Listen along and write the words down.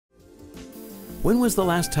When was the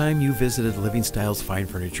last time you visited Living Style's fine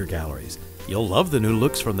furniture galleries? You'll love the new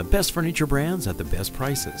looks from the best furniture brands at the best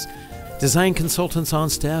prices. Design consultants on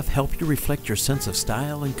staff help you reflect your sense of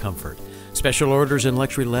style and comfort. Special orders in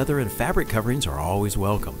luxury leather and fabric coverings are always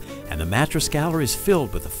welcome, and the mattress gallery is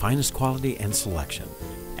filled with the finest quality and selection.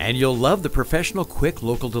 And you'll love the professional, quick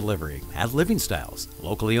local delivery at Living Styles,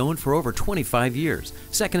 locally owned for over 25 years,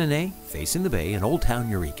 2nd and A, facing the Bay in Old Town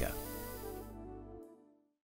Eureka.